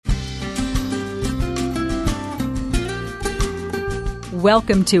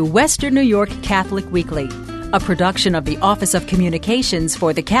Welcome to Western New York Catholic Weekly, a production of the Office of Communications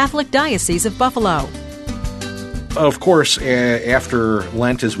for the Catholic Diocese of Buffalo. Of course, after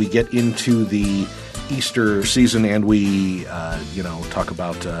Lent, as we get into the Easter season and we, talk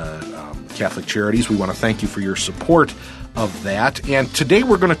about Catholic Charities, we want to thank you for your support of that. And today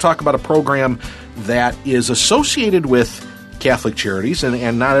we're going to talk about a program that is associated with Catholic Charities,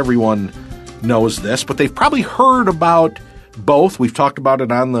 and not everyone knows this, but they've probably heard about both. We've talked about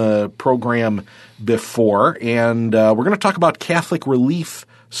it on the program before, and we're going to talk about Catholic Relief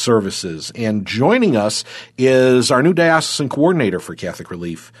Services. And joining us is our new diocesan coordinator for Catholic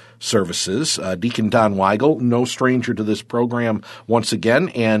Relief Services, Deacon Don Weigel, no stranger to this program once again,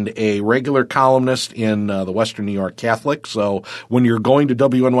 and a regular columnist in the Western New York Catholic. So when you're going to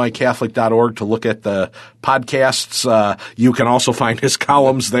WNYCatholic.org to look at the podcasts, you can also find his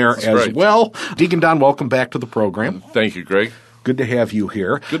columns there as well. Deacon Don, welcome back to the program. Thank you, Greg. Good to have you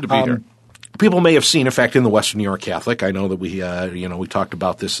here. Good to be here. People may have seen, in fact, in the Western New York Catholic, I know that we talked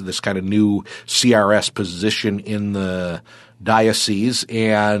about this kind of new CRS position in the diocese,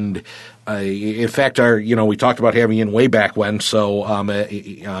 and in fact, we talked about having it way back when. So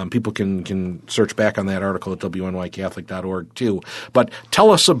people can search back on that article at WNYCatholic.org too. But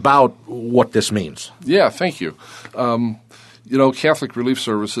tell us about what this means. Yeah, thank you. Catholic Relief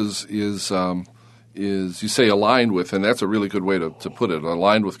Services is you say aligned with, and that's a really good way to put it,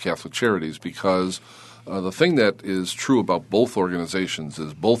 aligned with Catholic Charities, because the thing that is true about both organizations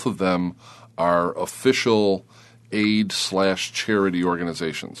is both of them are official aid/charity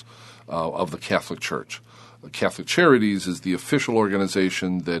organizations of the Catholic Church. Catholic Charities is the official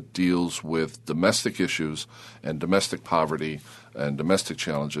organization that deals with domestic issues and domestic poverty and domestic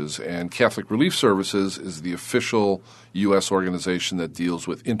challenges, and Catholic Relief Services is the official U.S. organization that deals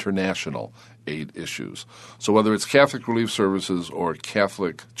with international aid issues. So whether it's Catholic Relief Services or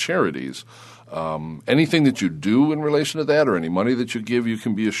Catholic Charities, anything that you do in relation to that or any money that you give, you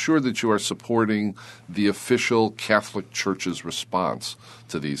can be assured that you are supporting the official Catholic Church's response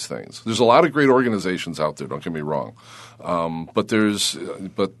to these things. There's a lot of great organizations out there, don't get me wrong. But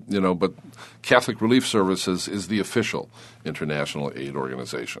Catholic Relief Services is the official international aid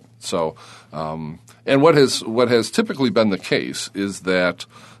organization. So, and what has typically been the case is that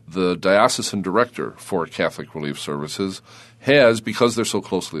the diocesan director for Catholic Relief Services has, because they're so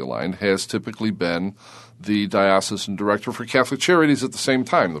closely aligned, has typically been the diocesan director for Catholic Charities at the same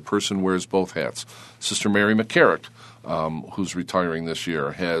time. The person wears both hats. Sister Mary McCarrick, who's retiring this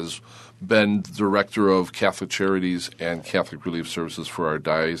year, has been director of Catholic Charities and Catholic Relief Services for our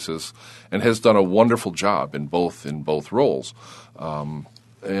diocese and has done a wonderful job in both roles.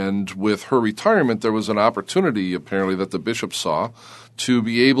 And with her retirement, there was an opportunity, apparently, that the bishop saw to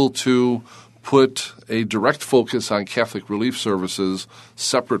be able to put a direct focus on Catholic Relief Services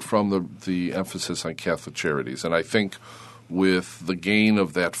separate from the emphasis on Catholic Charities. And I think with the gain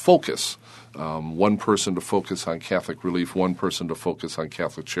of that focus, one person to focus on Catholic Relief, one person to focus on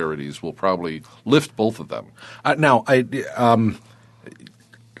Catholic Charities will probably lift both of them. Now, I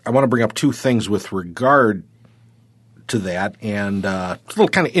want to bring up two things with regard to that, and a little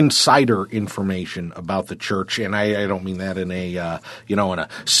kind of insider information about the church. And I don't mean that in a in a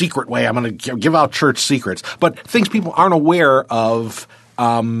secret way. I'm going to give out church secrets, but things people aren't aware of.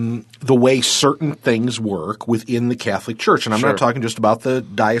 The way certain things work within the Catholic Church, and I'm not talking just about the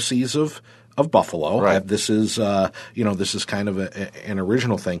Diocese of Buffalo. Right. This is this is kind of an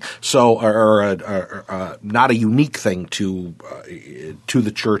original thing. So, or not a unique thing to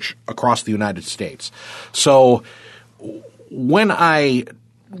the Church across the United States. So, when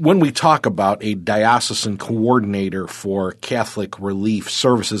we talk about a diocesan coordinator for Catholic Relief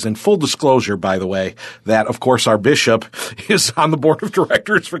Services, and full disclosure, by the way, that, of course, our bishop is on the board of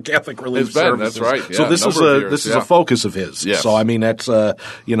directors for Catholic Relief Services. That's right. Yeah, so this is a focus of his. Yes. So, I mean, that's, so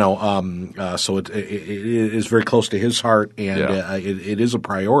it is very close to his heart, and it is a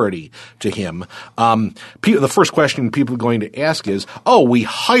priority to him. The first question people are going to ask is, we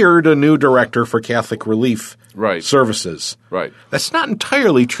hired a new director for Catholic Relief Services. Right. That's not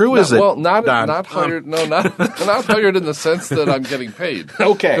entirely true, is it? Well, not hired. No, not hired in the sense that I'm getting paid.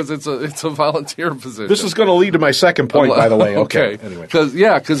 Okay. Because it's a volunteer position. This is going to lead to my second point, by the way. Okay. Anyway. Because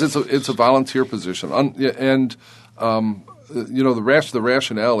it's a volunteer position, the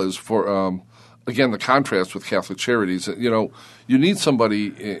rationale is for again the contrast with Catholic Charities. You need somebody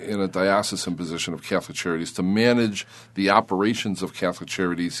in a diocesan position of Catholic Charities to manage the operations of Catholic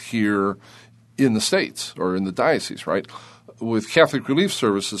Charities here in the States or in the diocese, right? With Catholic Relief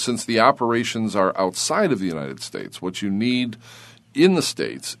Services, since the operations are outside of the United States, what you need in the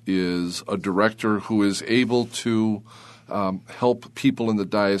States is a director who is able to help people in the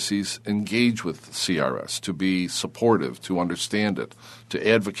diocese engage with CRS, to be supportive, to understand it, to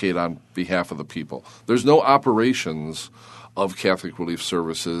advocate on behalf of the people. There's no operations of Catholic Relief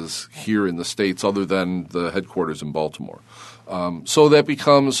Services here in the States other than the headquarters in Baltimore. So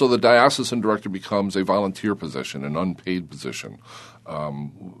the diocesan director becomes a volunteer position, an unpaid position.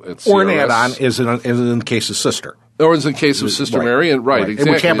 Or an add-on, is in the case of Sister. Or as in the case of Sister Mary, and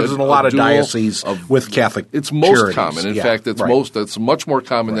exactly. Which happens in a lot of dioceses with Catholic It's most charities. common. In fact, it's much more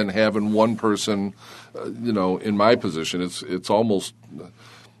common than having one person. In my position, it's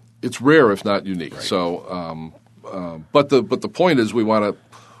rare if not unique. Right. So, but the point is, we want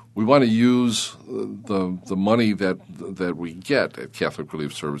to use the money that we get at Catholic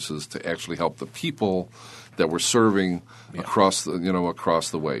Relief Services to actually help the people that we're serving across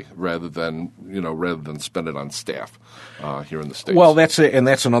the way, rather than spend it on staff here in the States. Well, that's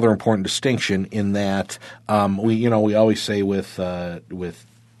another important distinction in that we always say with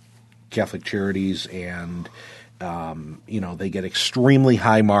Catholic charities and they get extremely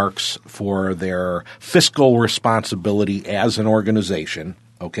high marks for their fiscal responsibility as an organization.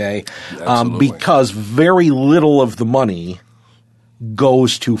 Okay, because very little of the money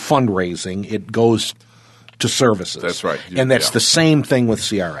goes to fundraising; it goes to services. That's right. And that's the same thing with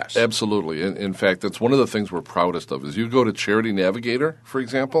CRS. Absolutely. In fact, that's one of the things we're proudest of is you go to Charity Navigator, for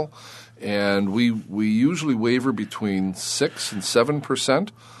example, and we usually waver between 6 and 7%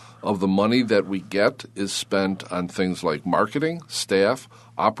 of the money that we get is spent on things like marketing, staff,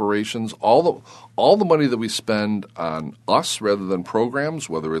 operations, all the money that we spend on us rather than programs,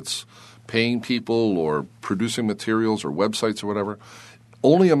 whether it's paying people or producing materials or websites or whatever,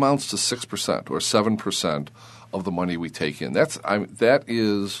 only amounts to 6% or 7% of the money we take in. That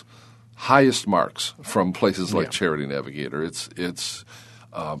is highest marks from places like Charity Navigator. It's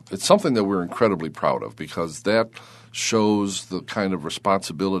something that we're incredibly proud of because that shows the kind of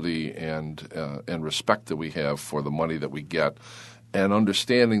responsibility and respect that we have for the money that we get, and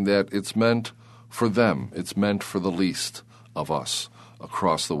understanding that it's meant for them. It's meant for the least of us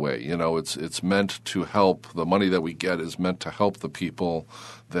across the way. It's meant to help. The money that we get is meant to help the people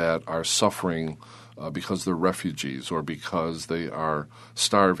that are suffering because they're refugees or because they are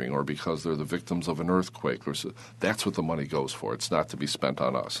starving or because they're the victims of an earthquake. That's what the money goes for. It's not to be spent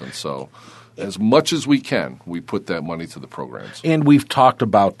on us. And so as much as we can, we put that money to the programs. And we've talked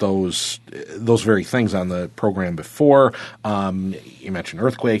about those very things on the program before. You mentioned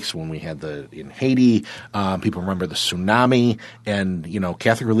earthquakes when we had in Haiti. People remember the tsunami, and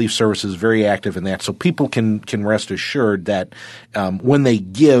Catholic Relief Service is very active in that. So people can rest assured that when they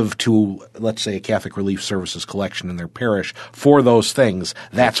give to, let's say, a Catholic Relief Services collection in their parish for those things,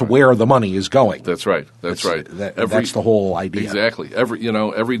 that's where the money is going. That's right. That's right. That's the whole idea. Exactly.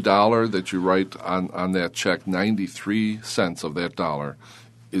 Every dollar that you write on that check, 93 cents of that dollar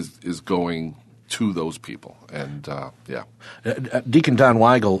is going to those people. And Deacon Don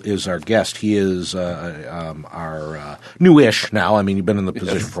Weigel is our guest. He is our newish now. I mean, you've been in the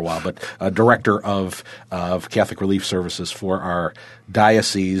position for a while, but director of Catholic Relief Services for our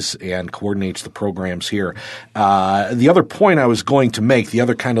diocese and coordinates the programs here. The other point I was going to make, the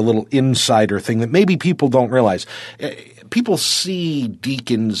other kind of little insider thing that maybe people don't realize, people see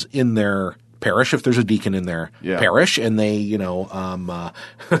deacons in their parish, if there's a deacon in their parish, and they,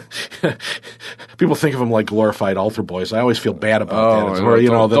 people think of them like glorified altar boys. I always feel bad about that.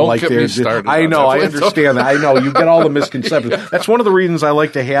 Don't get me started. I know, I understand that. I know, you get all the misconceptions. That's one of the reasons I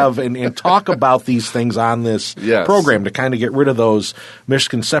like to have and talk about these things on this program, to kind of get rid of those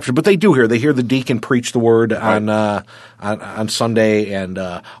misconceptions. But they hear the deacon preach the word on Sunday, and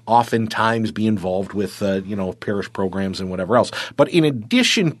oftentimes be involved with parish programs and whatever else. But in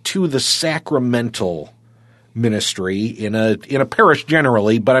addition to the sacramental ministry in a parish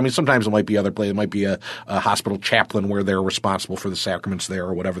generally, but I mean sometimes it might be other places. It might be a hospital chaplain where they're responsible for the sacraments there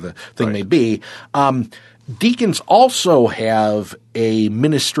or whatever the thing may be. Deacons also have a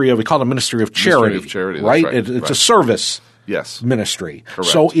ministry we call it a ministry of charity. Ministry of charity, right? That's right. It's a service. Yes. Ministry.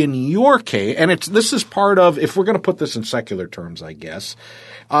 Correct. So in your case, and this is part of, if we're going to put this in secular terms, I guess,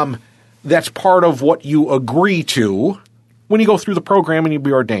 that's part of what you agree to when you go through the program and you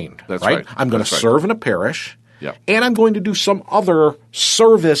be ordained. That's right. I'm going to serve in a parish, Yep. And I'm going to do some other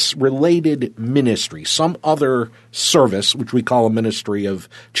service-related ministry, some other service, which we call a ministry of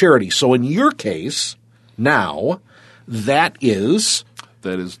charity. So in your case, now, that is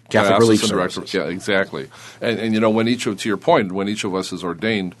Catholic Relief Services. Yeah, exactly. And you know, to your point, when each of us is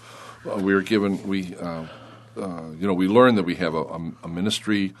ordained, we are given we learn that we have a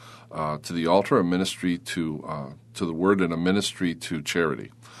ministry to the altar, a ministry to the Word, and a ministry to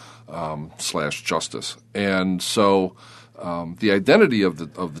charity. / justice. And so the identity of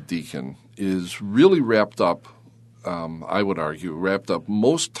the deacon is really wrapped up, I would argue,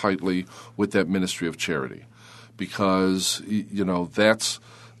 most tightly with that ministry of charity, because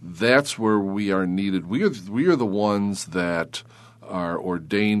that's where we are needed. We are the ones that are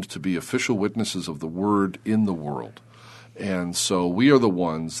ordained to be official witnesses of the word in the world, and so we are the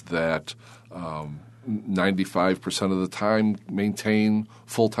ones that 95% of the time maintain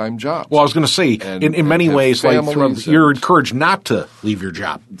full-time jobs. Well, I was going to say, in many ways, you're encouraged not to leave your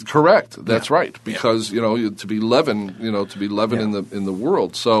job. Correct. That's right. Because to be leaven, in the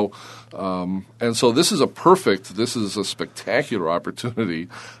world. So, and so this is a spectacular opportunity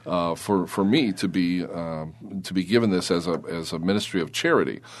for me to be given this as a ministry of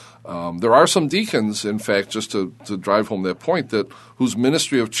charity. There are some deacons, in fact, just to drive home that point, whose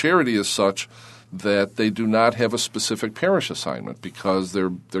ministry of charity is such that they do not have a specific parish assignment, because they're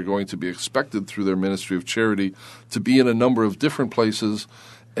going to be expected through their ministry of charity to be in a number of different places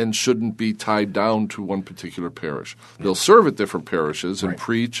and shouldn't be tied down to one particular parish. They'll serve at different parishes and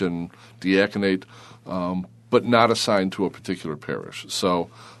preach and diaconate, but not assigned to a particular parish. So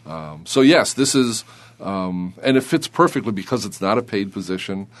yes, this is and it fits perfectly because it's not a paid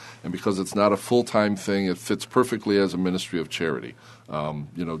position and because it's not a full-time thing. It fits perfectly as a ministry of charity.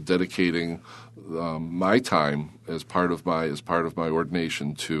 Dedicating my time as part of my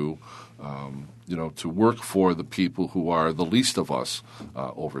ordination to work for the people who are the least of us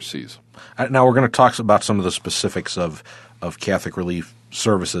overseas. Now we're going to talk about some of the specifics of Catholic Relief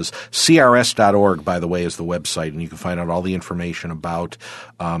Services. CRS.org, by the way, is the website, and you can find out all the information about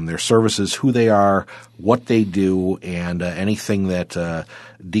their services, who they are, what they do, and anything that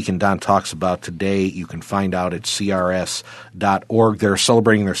Deacon Don talks about today, you can find out at CRS.org. They're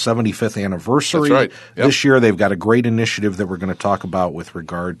celebrating their 75th anniversary. That's right. Yep. This year. They've got a great initiative that we're going to talk about with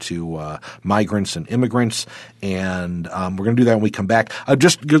regard to migrants and immigrants, and we're going to do that when we come back.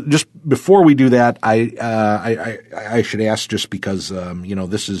 Just before we do that, I should ask, just because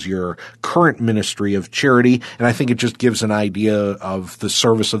this is your current ministry of charity, and I think it just gives an idea of the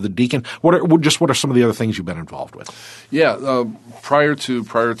service of the deacon. What are some of the other things you've been involved with? Yeah, prior to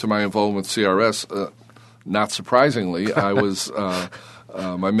my involvement with CRS, not surprisingly, I was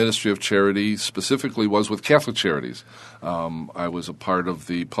my ministry of charity specifically was with Catholic Charities. I was a part of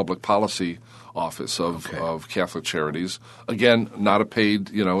the public policy office of Catholic Charities. Again, not a paid,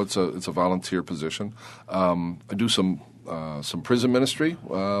 it's a volunteer position. I do some prison ministry,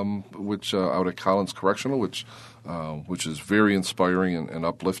 which out at Collins Correctional, which is very inspiring and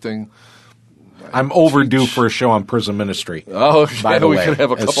uplifting. I'm overdue for a show on prison ministry. Oh, by the we way. Could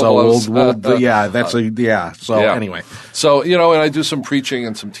have a couple so of those. Anyway. So, and I do some preaching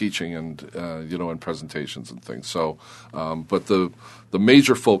and some teaching and, and presentations and things. So, but the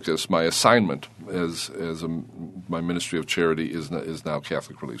major focus, my assignment as my ministry of charity is now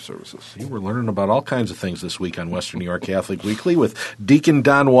Catholic Relief Services. See, we're learning about all kinds of things this week on Western New York Catholic Weekly with Deacon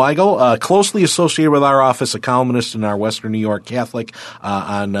Don Weigel, closely associated with our office, a columnist in our Western New York Catholic,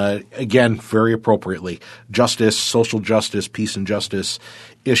 on, again, very appropriately, justice, social justice, peace and justice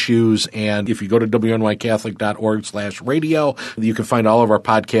issues. And if you go to WNYCatholic.org/radio, you can find all of our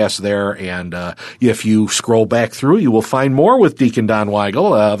podcasts there. And if you scroll back through, you will find more with Deacon Don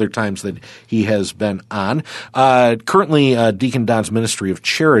Weigel, other times that he has been on. Currently, Deacon Don's ministry of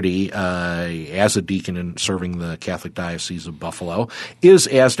charity, as a deacon and serving the Catholic Diocese of Buffalo, is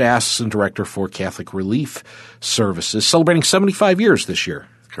as diocesan director for Catholic Relief Services, celebrating 75 years this year.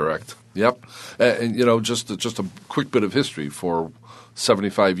 Correct. Yep. And just a quick bit of history for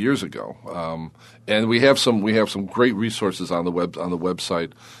 75 years ago, and we have some great resources on the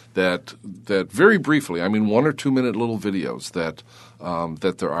website that very briefly, 1 or 2 minute little videos that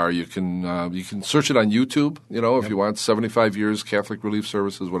there are. You can search it on YouTube. If you want 75 years Catholic Relief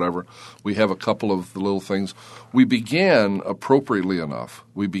Services, whatever. We have a couple of the little things. We began appropriately enough.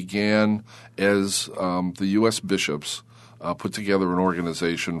 We began as the U.S. bishops put together an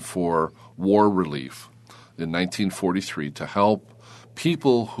organization for war relief in 1943 to help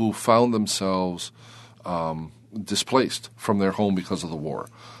people who found themselves displaced from their home because of the war,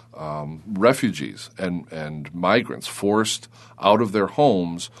 refugees and migrants forced out of their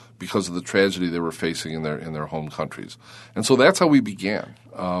homes because of the tragedy they were facing in their home countries. And so that's how we began.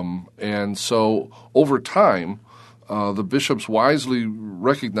 And so over time, the bishops wisely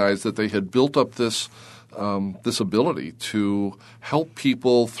recognized that they had built up this ability to help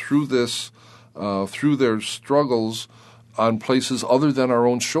people through their struggles on places other than our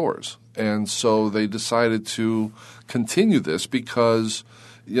own shores. And so they decided to continue this because,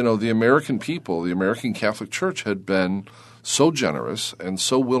 the American people, the American Catholic Church had been so generous and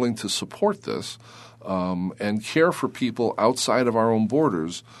so willing to support this and care for people outside of our own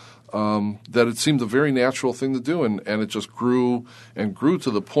borders that it seemed a very natural thing to do, and it just grew and grew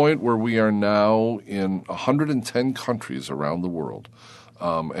to the point where we are now in 110 countries around the world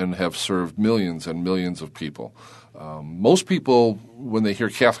and have served millions and millions of people. Most people, when they hear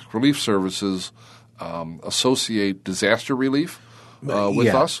Catholic Relief Services, associate disaster relief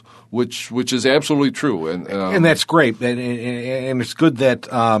with us, which is absolutely true, and that's great, and it's good that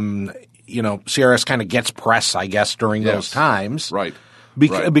CRS kind of gets press, I guess, during those times, right?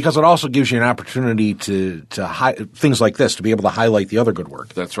 Because it also gives you an opportunity to things like this, to be able to highlight the other good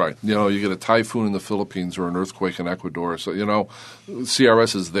work. That's right. You get a typhoon in the Philippines or an earthquake in Ecuador, so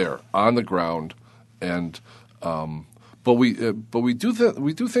CRS is there on the ground, and but we do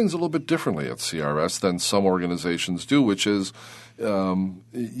things a little bit differently at CRS than some organizations do, which is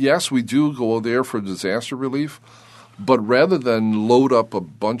yes, we do go there for disaster relief, but rather than load up a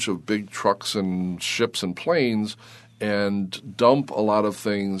bunch of big trucks and ships and planes and dump a lot of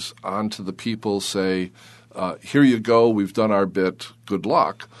things onto the people, say, here you go, we've done our bit, good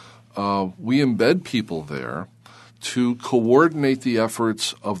luck. We embed people there to coordinate the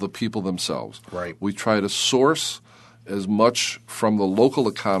efforts of the people themselves. Right. We try to source as much from the local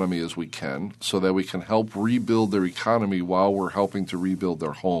economy as we can so that we can help rebuild their economy while we're helping to rebuild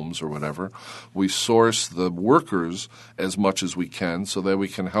their homes or whatever. We source the workers as much as we can so that we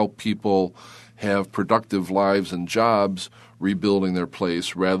can help people have productive lives and jobs rebuilding their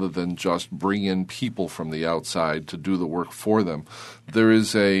place rather than just bring in people from the outside to do the work for them. There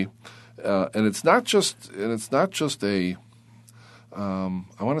is and it's not just a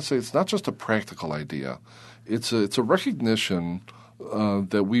practical idea. It's a recognition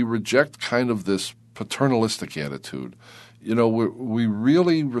that we reject kind of this paternalistic attitude. We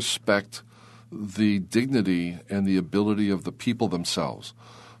really respect the dignity and the ability of the people themselves.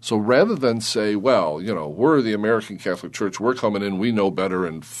 So rather than say, well, we're the American Catholic Church, we're coming in, we know better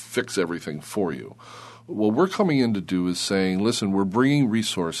and fix everything for you. What we're coming in to do is saying, listen, we're bringing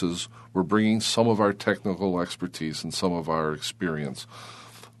resources, we're bringing some of our technical expertise and some of our experience,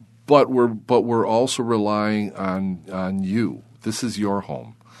 but we're also relying on you. This is your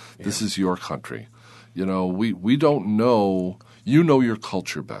home. Yeah. This is your country. We don't know. You know your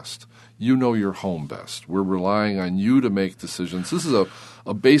culture best. You know your home best. We're relying on you to make decisions. This is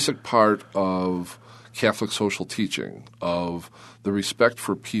a basic part of Catholic social teaching, of the respect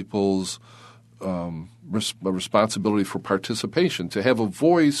for people's responsibility for participation, to have a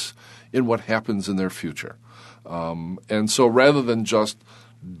voice in what happens in their future. And so rather than just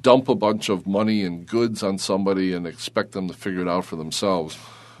dump a bunch of money and goods on somebody and expect them to figure it out for themselves,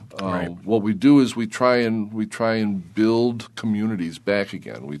 what we do is we try and build communities back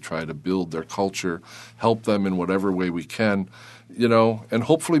again. We try to build their culture, help them in whatever way we can, and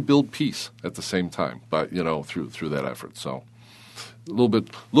hopefully build peace at the same time. But through that effort, so a little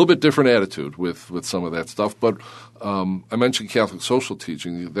bit different attitude with some of that stuff. But I mentioned Catholic social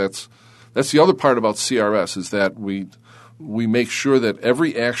teaching. That's the other part about CRS, is that we make sure that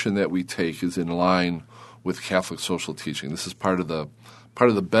every action that we take is in line with Catholic social teaching. This is part of the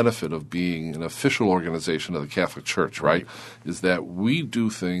benefit of being an official organization of the Catholic Church, right? Is that we do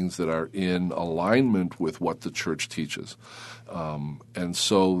things that are in alignment with what the Church teaches. And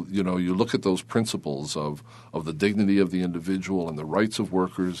so, you look at those principles of the dignity of the individual and the rights of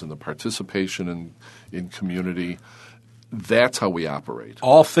workers and the participation in community. That's how we operate.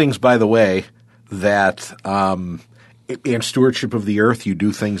 All things, by the way, that in stewardship of the earth, you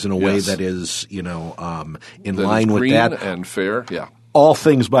do things in a way that is, in line with that. And fair, yeah. All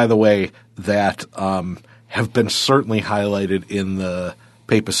things, by the way, that have been certainly highlighted in the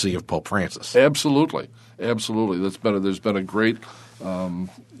papacy of Pope Francis. Absolutely. There's been a great,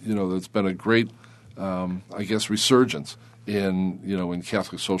 I guess, resurgence in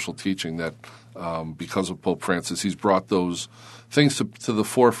Catholic social teaching that because of Pope Francis, he's brought those things to the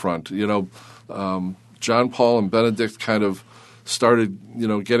forefront. John Paul and Benedict kind of started,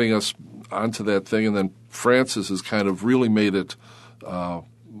 getting us onto that thing, and then Francis has kind of really made it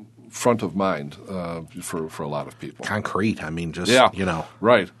front of mind for a lot of people. Concrete. I mean, just,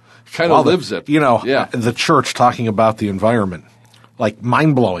 Right. Kind of lives it. The Church talking about the environment, like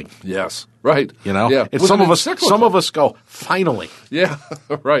mind-blowing. Yes. Right. Yeah. It's some of us go, finally. Yeah.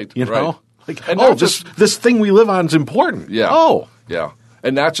 Right. Right. Like, this thing we live on is important. Yeah. Oh. Yeah.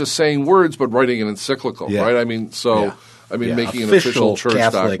 And not just saying words, but writing an encyclical, right? I mean, making an official church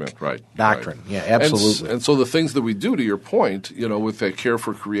Catholic document, right? Doctrine, right. Yeah, absolutely. And so the things that we do, to your point, with that care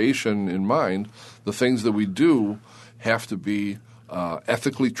for creation in mind, the things that we do have to be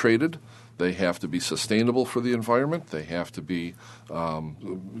ethically traded. They have to be sustainable for the environment. They have to be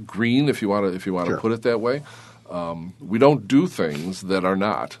green, if you want to put it that way. We don't do things that are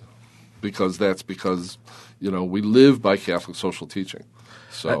not, because we live by Catholic social teaching.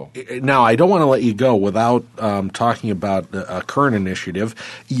 So now, I don't want to let you go without talking about a current initiative.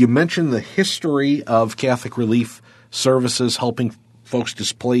 You mentioned the history of Catholic Relief Services helping folks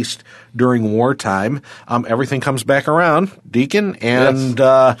displaced during wartime. Everything comes back around, Deacon, and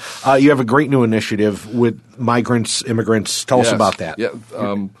you have a great new initiative with migrants, immigrants. Tell us about that. Yeah,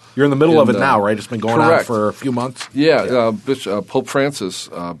 you're in the middle of it now, right? It's been going correct. on for a few months. Pope Francis,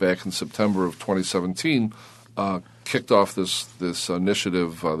 back in September of 2017, kicked off this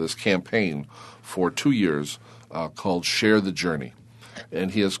initiative, this campaign for 2 years called Share the Journey.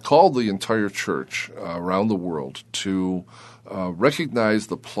 And he has called the entire church around the world to recognize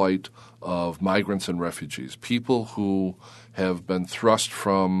the plight of migrants and refugees, people who have been thrust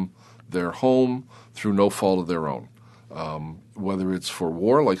from their home through no fault of their own. Whether it's for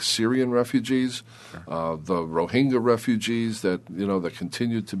war, like Syrian refugees, the Rohingya refugees that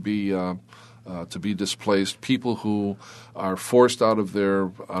continue to be displaced, people who are forced out of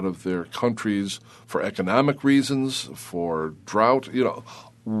their countries for economic reasons, for drought,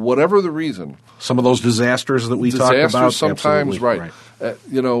 whatever the reason. Some of those disasters that we talk about. Sometimes, right.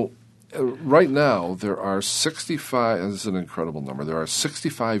 Right now there are 65. This is an incredible number. There are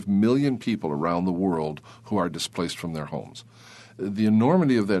 65 million people around the world who are displaced from their homes. The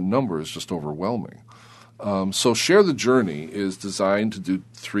enormity of that number is just overwhelming. So Share the Journey is designed to do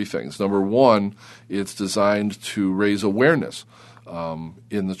three things. Number one, it's designed to raise awareness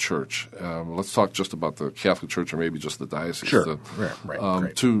in the church. Let's talk just about the Catholic Church, or maybe just the diocese. Sure.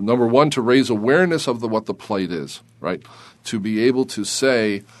 Right. Number one, to raise awareness of what the plight is, right? To be able to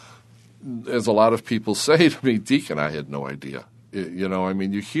say, as a lot of people say to me, Deacon, I had no idea.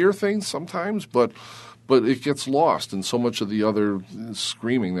 You hear things sometimes, but it gets lost in so much of the other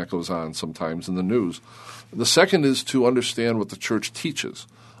screaming that goes on sometimes in the news. The second is to understand what the church teaches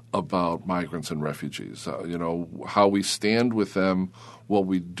about migrants and refugees, how we stand with them, what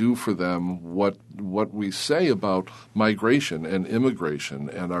we do for them, what we say about migration and immigration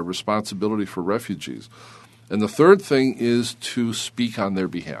and our responsibility for refugees. And the third thing is to speak on their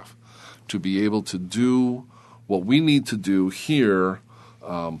behalf, to be able to do what we need to do here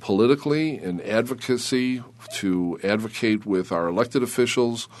politically in advocacy, to advocate with our elected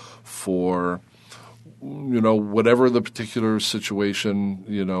officials for whatever the particular situation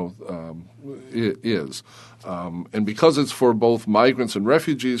is. And because it's for both migrants and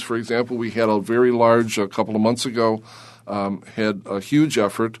refugees, for example, we had a very large, a couple of months ago, had a huge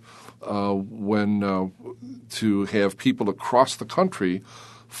effort to have people across the country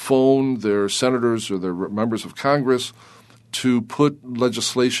phone their senators or their members of Congress to put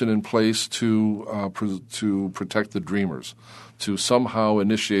legislation in place to protect the Dreamers, to somehow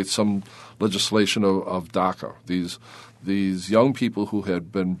initiate some legislation of DACA. These young people who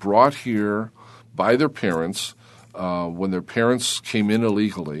had been brought here by their parents when their parents came in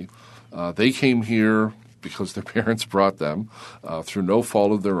illegally. They came here because their parents brought them through no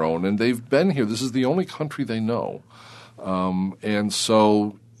fault of their own, and they've been here. This is the only country they know. And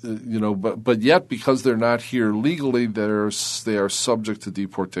so, but yet because they're not here legally, they are subject to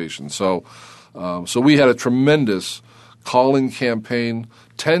deportation. So we had a tremendous calling campaign.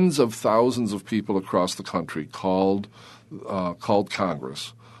 Tens of thousands of people across the country called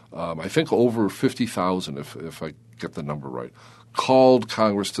Congress. I think over 50,000, if I get the number right, called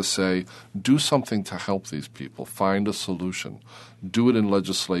Congress to say, do something to help these people, find a solution, do it in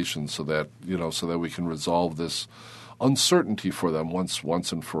legislation so that we can resolve this uncertainty for them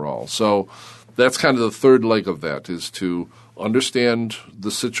once and for all. So that's kind of the third leg of that, is to understand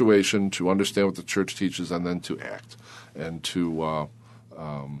the situation, to understand what the church teaches, and then to act, and to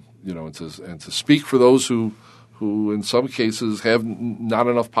speak for those who in some cases have not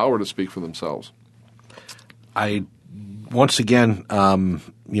enough power to speak for themselves. Once again,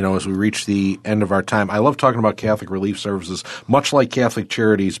 as we reach the end of our time, I love talking about Catholic Relief Services, much like Catholic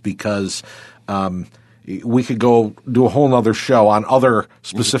Charities, because we could go do a whole other show on other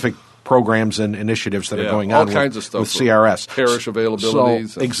specific programs and initiatives that are going on all kinds of stuff with CRS. Parish availabilities.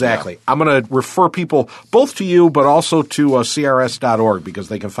 So, exactly. I'm going to refer people both to you but also to crs.org, because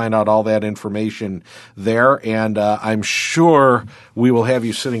they can find out all that information there. And I'm sure we will have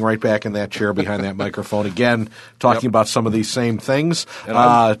you sitting right back in that chair behind that microphone again, talking about some of these same things. And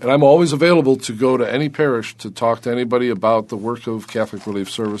I'm always available to go to any parish to talk to anybody about the work of Catholic Relief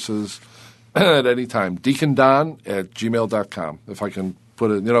Services at any time. DeaconDon@gmail.com, if I can put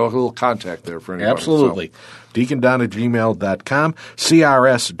a little contact there for anybody. Absolutely. So. DeaconDon@gmail.com,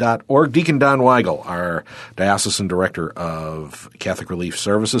 CRS.org. Deacon Don Weigel, our Diocesan Director of Catholic Relief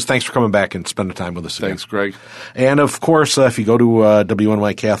Services. Thanks for coming back and spending time with us again. Thanks, Greg. And, of course, if you go to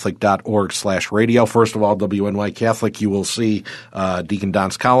WNYCatholic.org/radio, first of all, WNY Catholic, you will see Deacon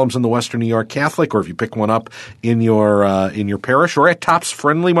Don's columns in the Western New York Catholic, or if you pick one up in your parish or at Tops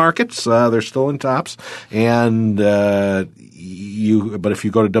Friendly Markets, they're still in Tops. And but if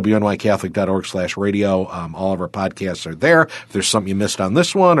you go to WNYCatholic.org/radio, all of our podcasts are there. If there's something you missed on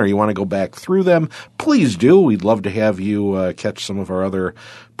this one or you want to go back through them, please do. We'd love to have you catch some of our other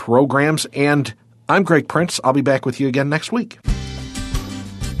programs. And I'm Greg Prince. I'll be back with you again next week.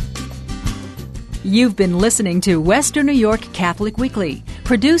 You've been listening to Western New York Catholic Weekly,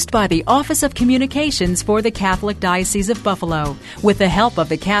 produced by the Office of Communications for the Catholic Diocese of Buffalo, with the help of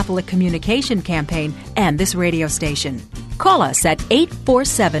the Catholic Communication Campaign and this radio station. Call us at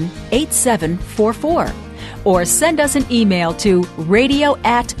 847-8744 or send us an email to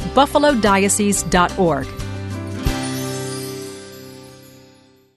radio@buffalodiocese.org.